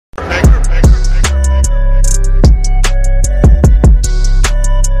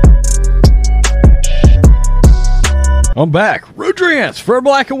I'm back. Rudrance for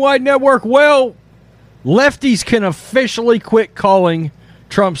Black and White Network. Well, lefties can officially quit calling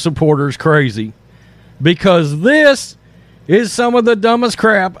Trump supporters crazy because this is some of the dumbest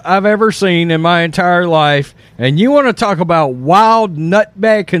crap I've ever seen in my entire life. And you want to talk about wild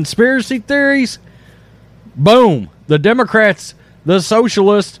nutbag conspiracy theories? Boom. The Democrats, the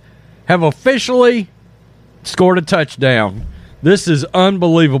socialists, have officially scored a touchdown. This is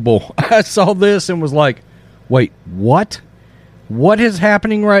unbelievable. I saw this and was like, wait, what? What is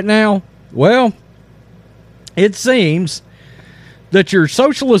happening right now? Well, it seems that your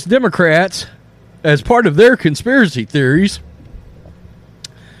socialist Democrats, as part of their conspiracy theories,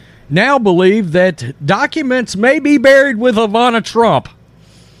 now believe that documents may be buried with Ivana Trump.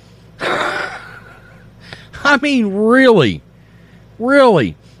 I mean, really?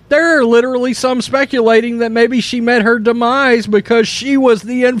 Really? There are literally some speculating that maybe she met her demise because she was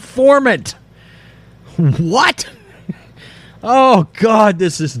the informant. What? Oh, God,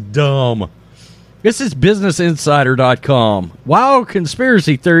 this is dumb. This is BusinessInsider.com. Wild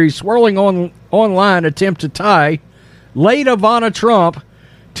conspiracy theories swirling online attempt to tie late Ivana Trump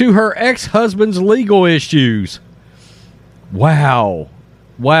to her ex-husband's legal issues. Wow.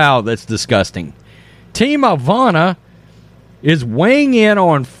 Wow, that's disgusting. Team Ivana is weighing in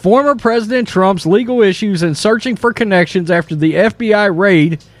on former President Trump's legal issues and searching for connections after the FBI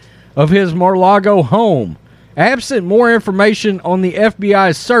raid of his Mar-a-Lago home. Absent more information on the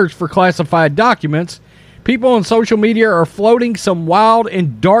FBI's search for classified documents, people on social media are floating some wild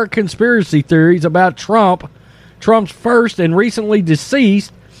and dark conspiracy theories about Trump's first and recently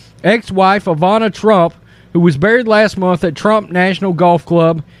deceased ex-wife Ivana Trump, who was buried last month at Trump National Golf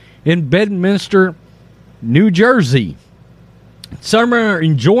Club in Bedminster, New Jersey. Some are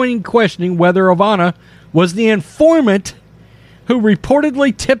enjoying questioning whether Ivana was the informant who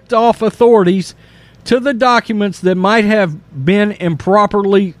reportedly tipped off authorities to the documents that might have been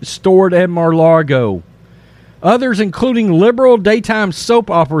improperly stored at Mar-a-Lago. Others, including liberal daytime soap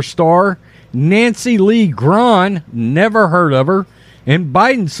opera star Nancy Lee Grahn, never heard of her, and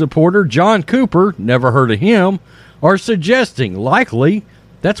Biden supporter John Cooper, never heard of him, are suggesting likely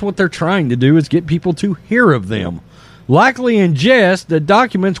that's what they're trying to do, is get people to hear of them. Likely in jest, the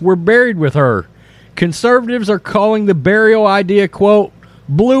documents were buried with her. Conservatives are calling the burial idea, quote,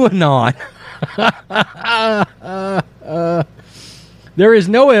 blue anon. There is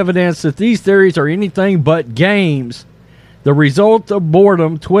no evidence that these theories are anything but games. The result of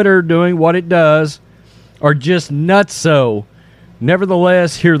boredom, Twitter doing what it does, are just nutso.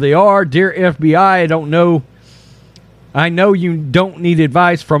 Nevertheless, here they are. Dear FBI, I know you don't need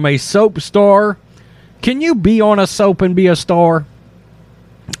advice from a soap star. Can you be on a soap and be a star?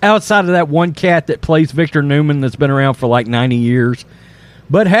 Outside of that one cat that plays Victor Newman that's been around for like 90 years.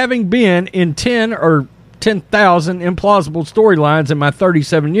 But having been in 10 or 10,000 implausible storylines in my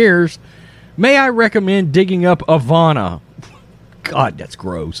 37 years, may I recommend digging up Ivana? God, that's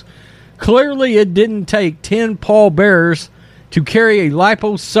gross. Clearly, it didn't take 10 pallbearers to carry a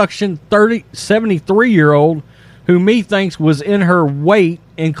liposuction 73-year-old who methinks was in her weight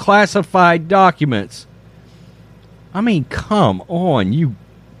in classified documents. I mean, come on. You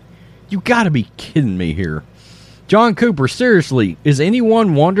got to be kidding me here. John Cooper, seriously, is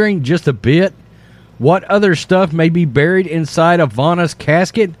anyone wondering just a bit what other stuff may be buried inside Ivana's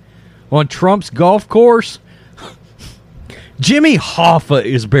casket on Trump's golf course? Jimmy Hoffa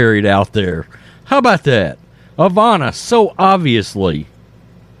is buried out there. How about that? Ivana, so obviously.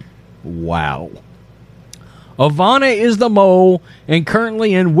 Wow. Ivana is the mole and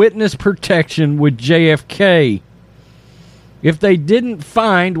currently in witness protection with JFK. If they didn't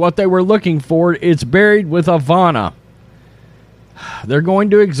find what they were looking for, it's buried with Ivana. They're going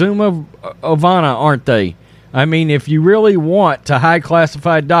to exhume Ivana, aren't they? I mean, if you really want to hide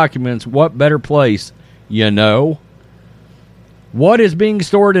classified documents, what better place, you know? What is being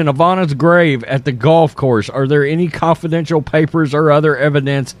stored in Ivana's grave at the golf course? Are there any confidential papers or other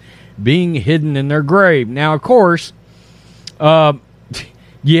evidence being hidden in their grave? Now, of course,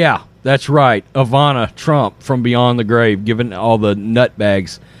 yeah, that's right. Ivana Trump from beyond the grave, giving all the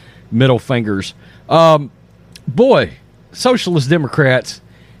nutbags middle fingers. Boy, socialist Democrats,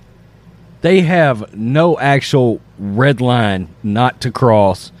 they have no actual red line not to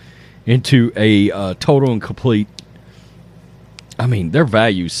cross into a total and complete. I mean, their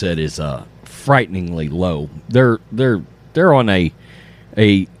value set is frighteningly low. They're on a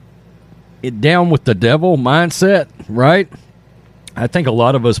down with the devil mindset, right? I think a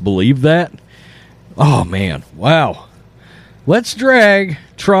lot of us believe that. Oh, man. Wow. Let's drag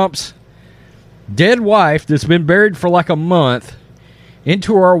Trump's dead wife that's been buried for like a month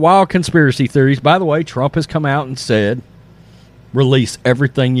into our wild conspiracy theories. By the way, Trump has come out and said Release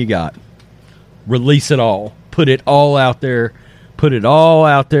everything you got. Release it all. Put it all out there. Put it all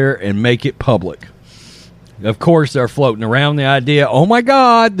out there and make it public. Of course, they're floating around the idea, oh my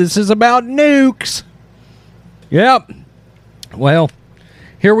God, this is about nukes. Yep. Well,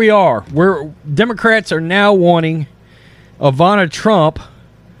 here we are. Democrats are now wanting Ivana Trump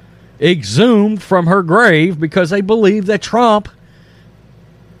exhumed from her grave because they believe that Trump,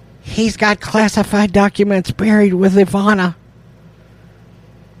 he's got classified documents buried with Ivana.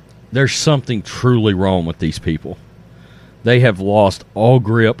 There's something truly wrong with these people. They have lost all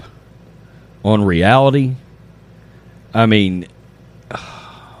grip on reality. I mean,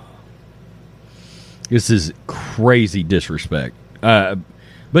 this is crazy disrespect.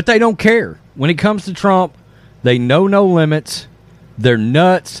 But they don't care. When it comes to Trump, they know no limits. They're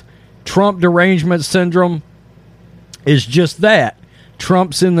nuts. Trump derangement syndrome is just that.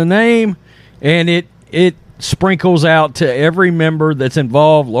 Trump's in the name, and it sprinkles out to every member that's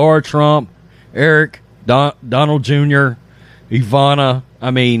involved. Laura Trump, Eric, Donald Jr., Ivana.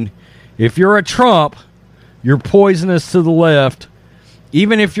 I mean, if you're a Trump, you're poisonous to the left.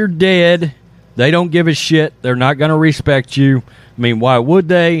 Even if you're dead, they don't give a shit. They're not going to respect you. I mean, why would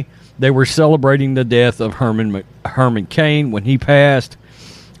they? They were celebrating the death of Herman Cain when he passed.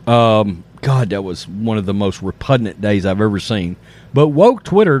 God, that was one of the most repugnant days I've ever seen. But woke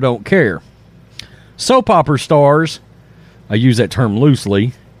Twitter don't care. Soap opera stars, I use that term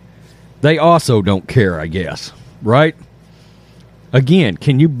loosely, they also don't care, I guess. Right? Again,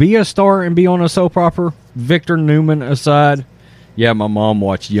 can you be a star and be on a soap opera? Victor Newman aside. Yeah, my mom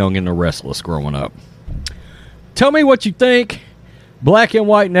watched Young and the Restless growing up. Tell me what you think. Black and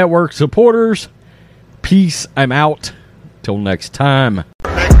White Network supporters. Peace. I'm out. Till next time.